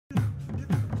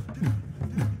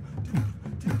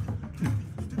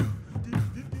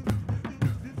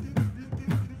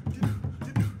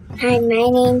Hi, my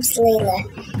name's Layla,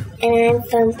 and I'm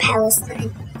from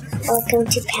Palestine. Welcome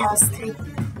to Palestine.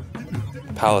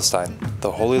 Palestine,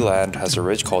 the Holy Land, has a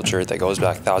rich culture that goes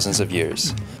back thousands of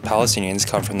years. Palestinians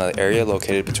come from the area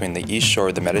located between the east shore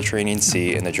of the Mediterranean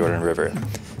Sea and the Jordan River.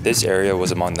 This area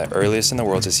was among the earliest in the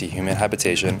world to see human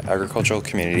habitation, agricultural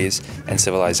communities, and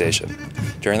civilization.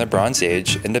 During the Bronze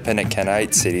Age, independent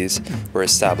Canaanite cities were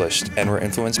established and were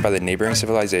influenced by the neighboring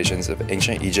civilizations of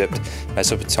ancient Egypt,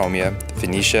 Mesopotamia,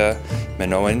 Phoenicia,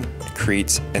 Minoan,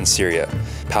 Crete, and Syria.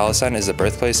 Palestine is the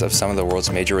birthplace of some of the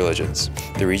world's major religions.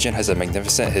 The region has a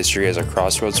magnificent history as a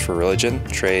crossroads for religion,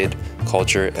 trade,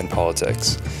 culture, and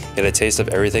politics. Get a taste of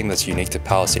everything that's unique to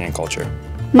Palestinian culture.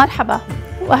 مرحبا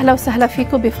وأهلا وسهلا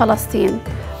فيكم بفلسطين.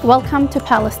 Welcome to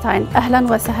Palestine. أهلا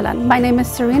وسهلا. My name is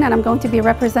Serene and I'm going to be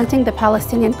representing the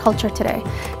Palestinian culture today.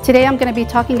 Today I'm going to be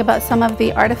talking about some of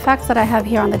the artifacts that I have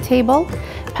here on the table.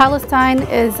 Palestine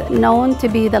is known to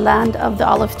be the land of the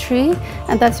olive tree,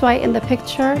 and that's why in the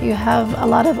picture you have a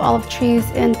lot of olive trees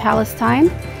in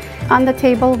Palestine. On the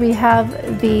table we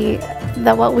have the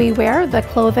what we wear, the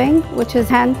clothing, which is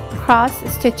hand cross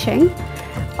stitching.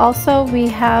 Also we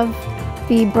have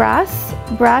the brass.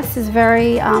 Brass is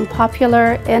very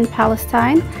popular in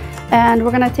Palestine, and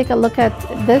we're going to take a look at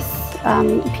this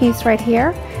piece right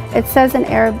here. It says in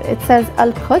Arabic, it says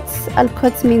Al-Quds.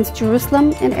 Al-Quds means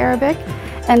Jerusalem in Arabic,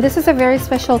 and this is a very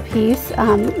special piece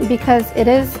because it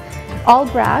is all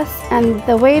brass, and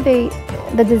the way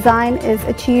the design is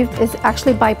achieved is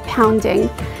actually by pounding.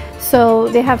 So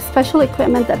they have special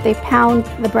equipment that they pound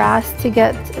the brass to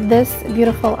get this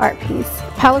beautiful art piece.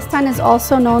 Palestine is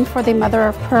also known for the mother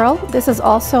of pearl. This is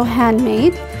also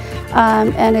handmade,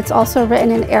 and it's also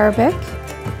written in Arabic.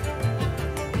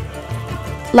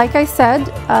 Like I said,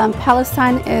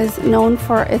 Palestine is known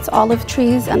for its olive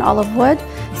trees and olive wood.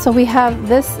 So we have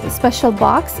this special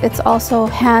box. It's also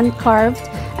hand carved,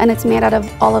 and it's made out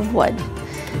of olive wood.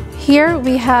 Here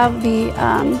we have the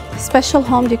special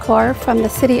home decor from the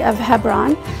city of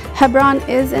Hebron. Hebron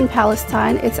is in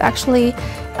Palestine. It's actually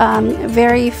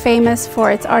very famous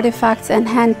for its artifacts and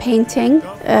hand painting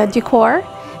decor.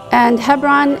 And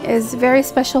Hebron is a very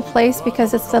special place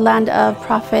because it's the land of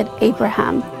Prophet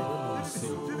Abraham.